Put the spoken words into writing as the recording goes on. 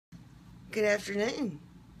Good afternoon.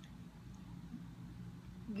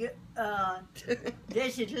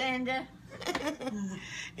 This is Linda.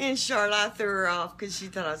 And Charlotte, I threw her off because she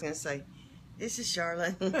thought I was going to say, this is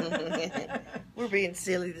Charlotte. We're being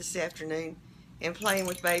silly this afternoon and playing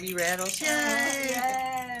with baby rattles. Yay!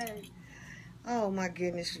 Yay! Oh my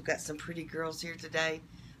goodness, we've got some pretty girls here today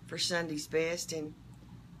for Sunday's Best, and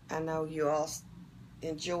I know you all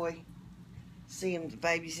enjoy seeing the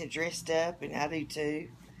babies dressed up, and I do too.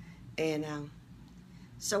 And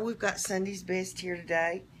so we've got Sunday's Best here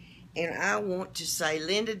today, and I want to say,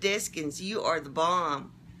 Linda Deskins, you are the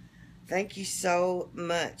bomb. Thank you so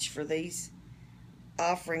much for these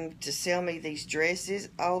offering to sell me these dresses.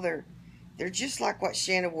 Oh, they're just like what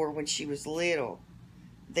Shanna wore when she was little.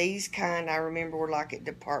 These kind I remember were like at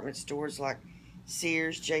department stores like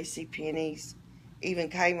Sears, JCPenney's, even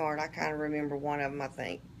Kmart. I kind of remember one of them, I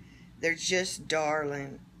think. They're just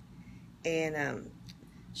darling. And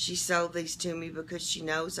she sold these to me because she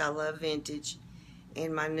knows I love vintage.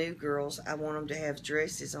 And my new girls, I want them to have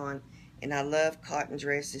dresses on. And I love cotton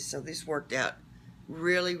dresses. So this worked out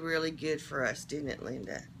really, really good for us, didn't it,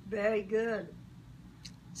 Linda? Very good.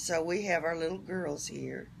 So we have our little girls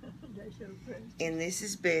here. They're so pretty. And this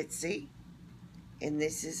is Betsy. And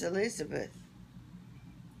this is Elizabeth.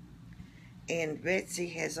 And Betsy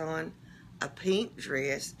has on a pink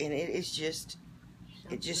dress, and it is just,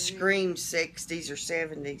 So it just pretty. screams 60s or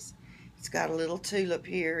 70s. It's got a little tulip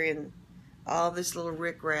here and all this little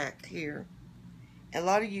rickrack here. A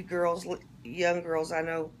lot of you girls, young girls, I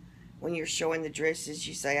know when you're showing the dresses,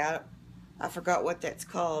 you say, I forgot what that's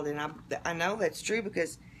called. And I know that's true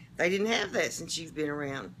because they didn't have that since you've been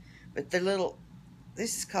around. But the little,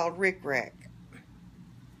 this is called rickrack.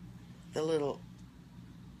 The little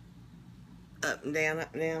up and down,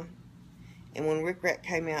 up and down. And when rickrack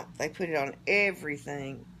came out, they put it on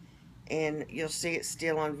everything. And you'll see it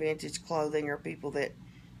still on vintage clothing, or people that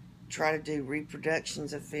try to do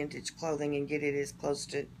reproductions of vintage clothing and get it as close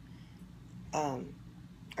to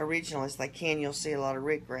original as they can. You'll see a lot of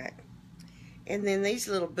rickrack. And then these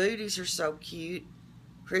little booties are so cute.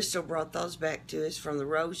 Crystal brought those back to us from the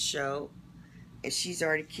Rose Show. And she's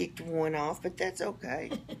already kicked one off, but that's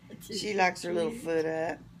okay. She likes her little foot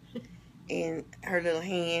up and her little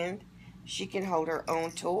hand. She can hold her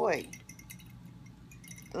own toy.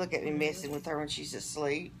 Look at me messing with her when she's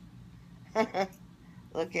asleep.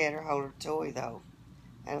 Look at her hold her toy, though.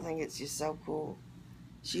 I think it's just so cool.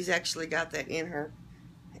 She's actually got that in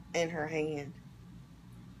her hand.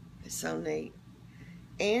 It's so neat.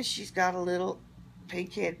 And she's got a little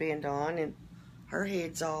pink headband on, and her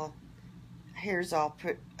hair's all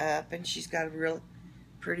put up, and she's got a real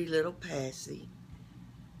pretty little passy.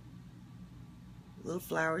 Little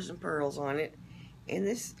flowers and pearls on it. And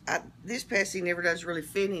this passy never does really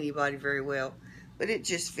fit anybody very well, but it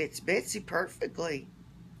just fits Betsy perfectly.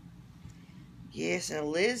 Yes, and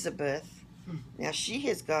Elizabeth, now she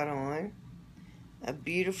has got on a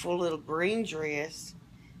beautiful little green dress,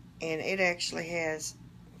 and it actually has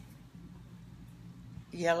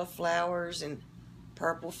yellow flowers and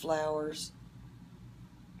purple flowers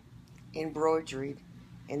embroidered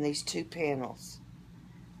in these two panels.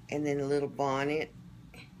 And then a little bonnet.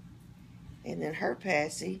 And then her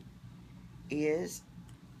passy is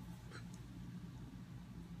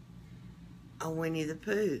a Winnie the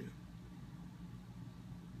Pooh.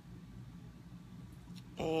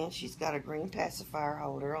 And she's got a green pacifier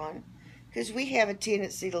holder on, because we have a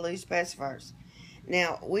tendency to lose pacifiers.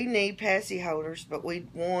 Now, we need passy holders, but we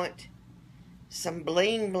want some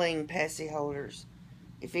bling bling passy holders.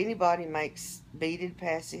 If anybody makes beaded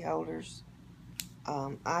passy holders,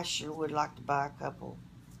 I sure would like to buy a couple,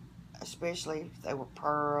 especially if they were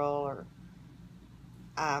pearl. Or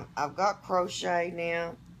I've got crochet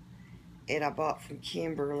now, and I bought from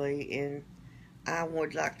Kimberly, and I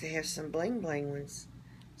would like to have some bling bling ones,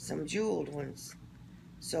 some jeweled ones.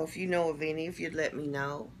 So if you know of any, if you'd let me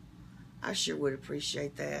know, I sure would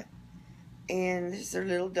appreciate that. And this is her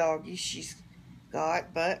little doggy she's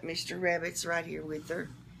got, but Mr. Rabbit's right here with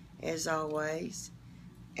her, as always.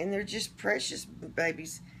 And they're just precious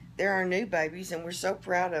babies. They're our new babies, and we're so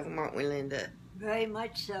proud of them, aren't we, Linda? Very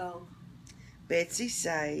much so. Betsy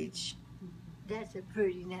Sage. That's a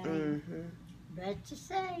pretty name. Betsy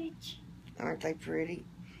Sage. Aren't they pretty?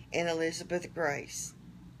 And Elizabeth Grace.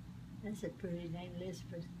 That's a pretty name,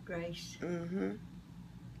 Elizabeth Grace.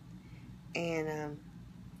 And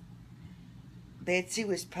Betsy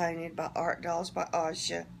was painted by Art Dolls by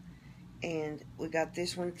Asha. And we got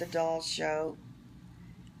this one at the doll show.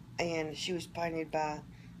 And she was painted by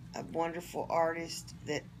a wonderful artist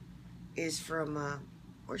that is from,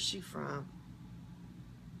 where's she from?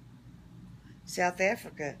 South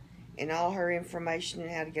Africa. And all her information and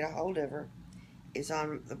how to get a hold of her is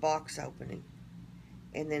on the box opening.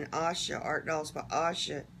 And then Asha, Art Dolls by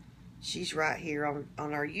Asha, she's right here on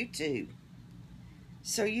our YouTube.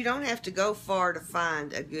 So you don't have to go far to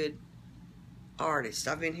find a good artist.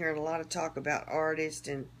 I've been hearing a lot of talk about artists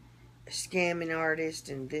and scamming artists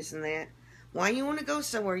and this and that. Why you want to go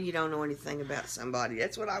somewhere you don't know anything about somebody?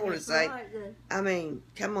 That's what I want to say. Right. I mean,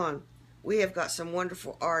 come on. We have got some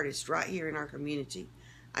wonderful artists right here in our community.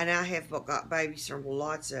 And I have got babies from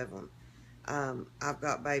lots of them. I've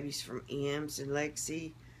got babies from Ems and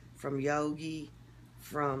Lexi, from Yogi,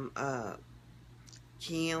 from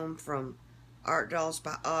Kim, from Art Dolls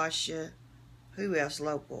by Asha. Who else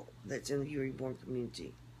local that's in the 1.Reborn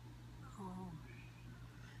community? Oh,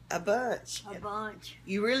 A bunch. a bunch.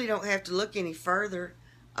 You really don't have to look any further.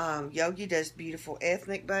 Yogi does beautiful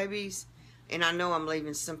ethnic babies. And I know I'm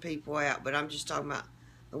leaving some people out, but I'm just talking about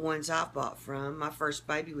the ones I've bought from. My first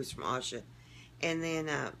baby was from Asha. And then,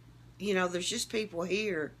 you know, there's just people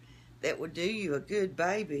here that would do you a good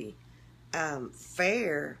baby.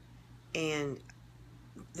 Fair. And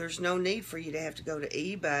there's no need for you to have to go to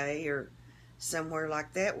eBay or somewhere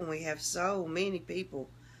like that when we have so many people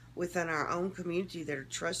within our own community that are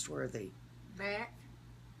trustworthy. Beth.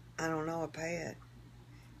 I don't know a Pat.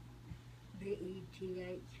 Beth.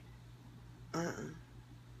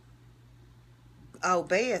 Oh,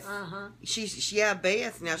 Beth. Uh-huh. Yeah,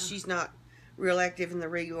 Beth. Now, she's not real active in the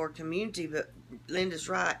Reborn community, but Linda's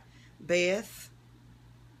right. Beth,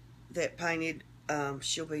 that painted,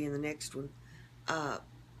 she'll be in the next one.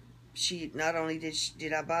 She not only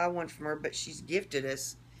did I buy one from her, but she's gifted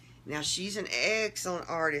us. Now, she's an excellent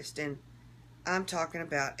artist, and I'm talking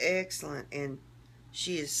about excellent, and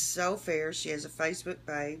she is so fair. She has a Facebook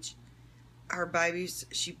page. Her babies,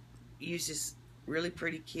 she uses really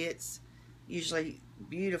pretty kits, usually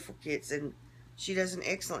beautiful kits, and she does an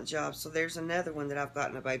excellent job. So there's another one that I've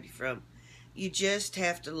gotten a baby from. You just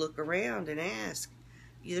have to look around and ask.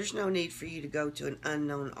 There's no need for you to go to an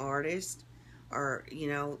unknown artist, or, you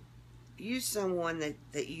know, use someone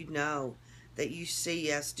that you know, that you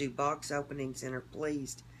see us do box openings and are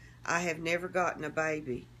pleased. I have never gotten a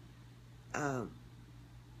baby.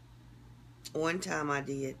 One time I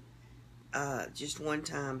did. Just one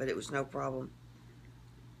time, but it was no problem.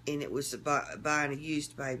 And it was buying a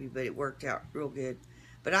used baby, but it worked out real good.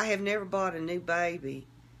 But I have never bought a new baby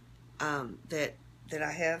that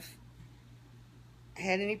I have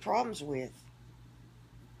had any problems with.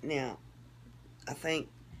 Now, I think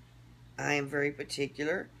I am very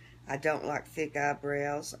particular. I don't like thick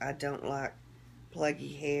eyebrows. I don't like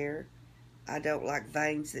pluggy hair. I don't like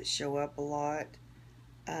veins that show up a lot.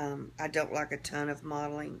 I don't like a ton of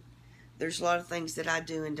modeling. There's a lot of things that I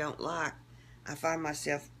do and don't like. I find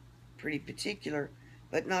myself pretty particular,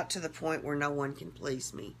 but not to the point where no one can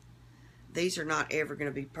please me. These are not ever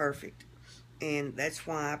going to be perfect. And that's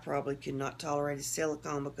why I probably could not tolerate a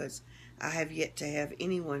silicone, because I have yet to have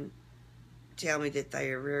anyone tell me that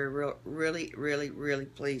they are really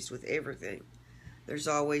pleased with everything. There's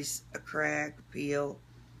always a crack, a peel,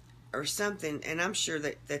 or something, and I'm sure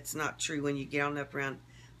that that's not true when you get on up around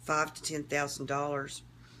 $5,000 to $10,000.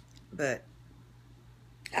 But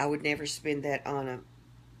I would never spend that on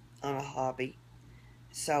a hobby.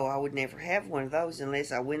 So I would never have one of those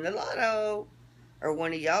unless I win the lotto or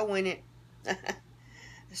one of y'all win it.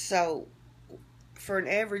 So for an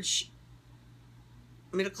average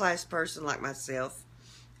middle-class person like myself,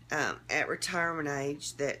 at retirement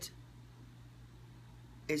age, that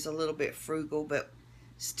is a little bit frugal but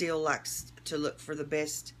still likes to look for the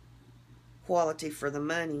best quality for the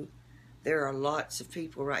money, there are lots of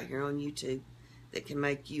people right here on YouTube that can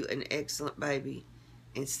make you an excellent baby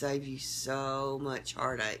and save you so much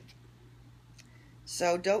heartache.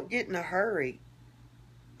 So don't get in a hurry.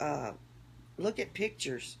 Look at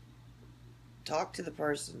pictures. Talk to the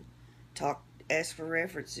person. Ask for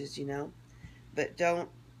references, you know. But don't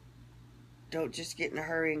just get in a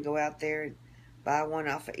hurry and go out there and buy one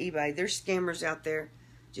off of eBay. There's scammers out there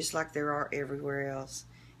just like there are everywhere else.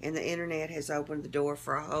 And the internet has opened the door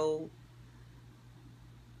for a whole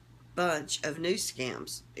bunch of new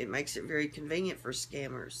scams. It makes it very convenient for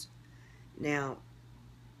scammers. Now,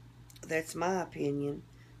 that's my opinion,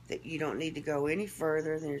 that you don't need to go any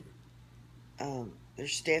further.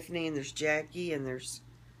 There's Stephanie and there's Jackie and there's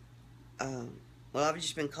well, I've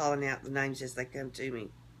just been calling out the names as they come to me.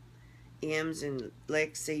 Ems and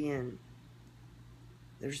Lexi, and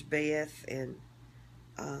there's Beth and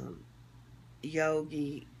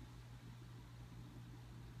Yogi,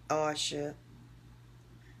 Asha.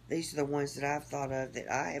 These are the ones that I've thought of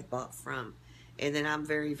that I have bought from and that I'm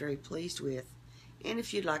very pleased with. And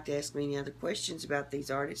if you'd like to ask me any other questions about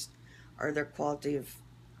these artists or their quality of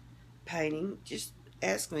painting, just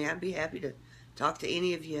ask me. I'd be happy to talk to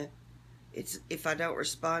any of you. If I don't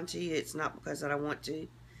respond to you, it's not because I don't want to.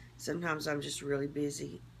 Sometimes I'm just really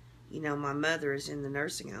busy. You know, my mother is in the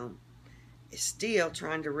nursing home, still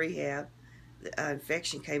trying to rehab. The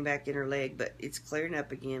infection came back in her leg, but it's clearing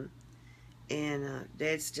up again. And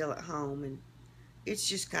Dad's still at home, and it's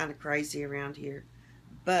just kind of crazy around here.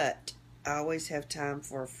 But I always have time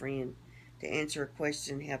for a friend to answer a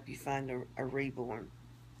question and help you find a reborn.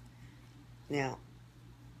 Now,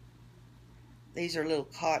 these are little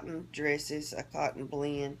cotton dresses, a cotton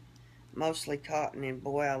blend, mostly cotton, and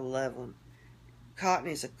boy, I love them. Cotton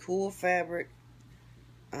is a cool fabric.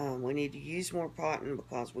 We need to use more cotton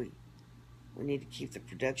because we need to keep the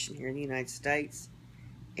production here in the United States.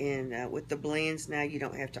 And with the blends now, you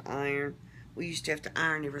don't have to iron. We used to have to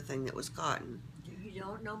iron everything that was cotton. You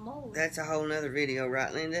don't no more. That's a whole nother video,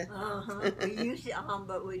 right, Linda? We used to iron,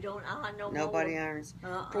 but we don't iron no more. Nobody irons.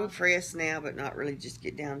 We press now, but not really just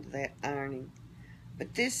get down to that ironing.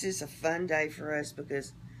 But this is a fun day for us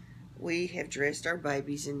because we have dressed our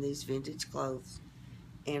babies in these vintage clothes.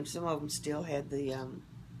 And some of them still had the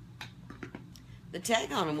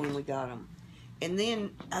tag on them when we got them. And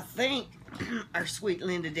then I think our sweet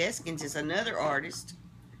Linda Deskins is another artist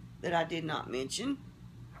that I did not mention.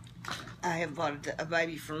 I have bought a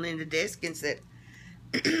baby from Linda Deskins that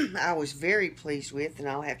I was very pleased with, and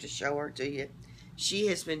I'll have to show her to you. She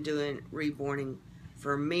has been doing reborning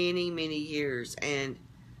for many, many years, and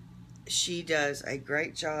she does a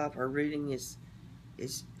great job. Her rooting is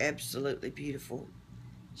absolutely beautiful.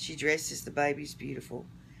 She dresses the babies beautiful.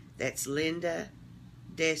 That's Linda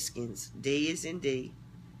Deskins. D is in D,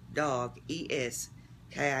 dog,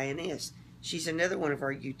 E-S-K-I-N-S. She's another one of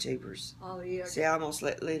our YouTubers. Oh, yeah. See, I almost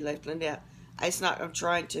left Linda out. It's not, I'm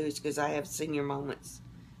trying to, it's because I have senior moments.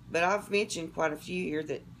 But I've mentioned quite a few here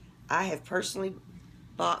that I have personally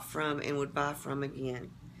bought from and would buy from again.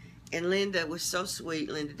 And Linda was so sweet,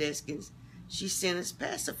 Linda Deskins. She sent us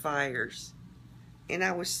pacifiers. And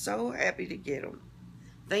I was so happy to get them.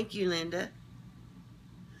 Thank you, Linda.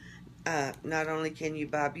 Not only can you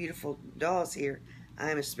buy beautiful dolls here, I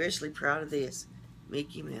am especially proud of this.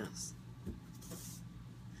 Mickey Mouse.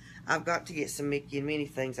 I've got to get some Mickey and Minnie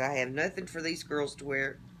things. I have nothing for these girls to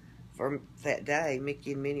wear for that day,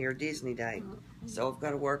 Mickey and Minnie or Disney Day. So I've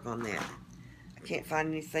got to work on that. I can't find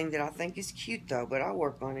anything that I think is cute though, but I'll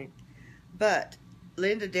work on it. But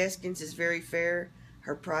Linda Deskins is very fair.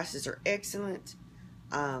 Her prices are excellent.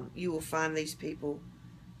 You will find these people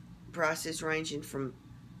prices ranging from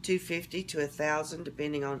 $250 to $1,000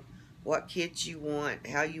 depending on what kits you want,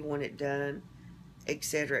 how you want it done,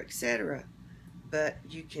 etc., etc. But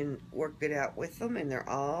you can work it out with them, and they're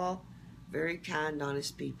all very kind,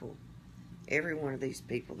 honest people. Every one of these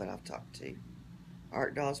people that I've talked to.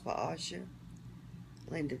 Art Dolls by Asha,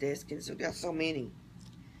 Linda Deskins, we've got so many.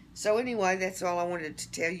 So anyway, that's all I wanted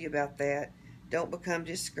to tell you about that. Don't become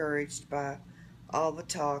discouraged by all the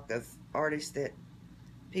talk of artists that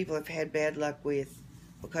people have had bad luck with,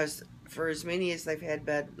 because for as many as they've had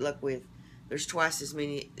bad luck with, there's twice as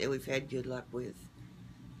many that we've had good luck with.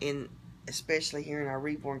 And especially here in our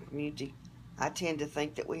reborn community, I tend to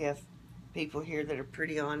think that we have people here that are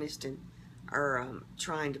pretty honest and are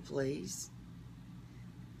trying to please.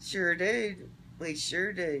 Sure do. We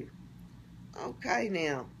sure do. Okay,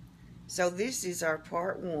 now. So this is our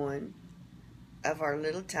part 1 of our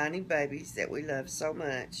little tiny babies that we love so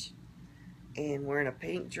much. And we're in a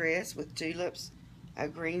pink dress with tulips, a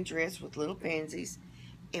green dress with little pansies,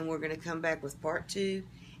 and we're going to come back with part 2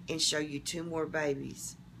 and show you 2 more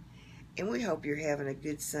babies. And we hope you're having a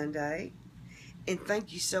good Sunday. And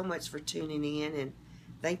thank you so much for tuning in, and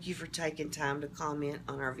thank you for taking time to comment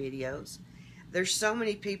on our videos. There's so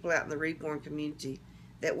many people out in the reborn community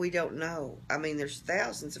that we don't know. I mean, there's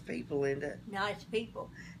thousands of people, Linda. Nice people.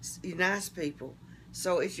 Nice people.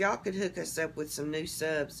 So if y'all could hook us up with some new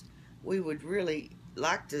subs, we would really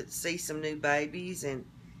like to see some new babies, and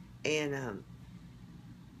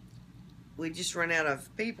we just run out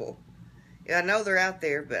of people. I know they're out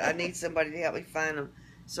there, but I need somebody to help me find them.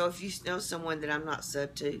 So if you know someone that I'm not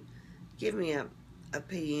sub to, give me a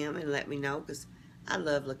PM and let me know, because I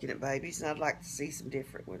love looking at babies and I'd like to see some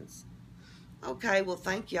different ones. Okay, well,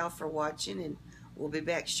 thank y'all for watching, and we'll be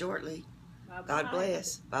back shortly. Bye-bye. God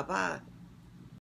bless. Bye-bye.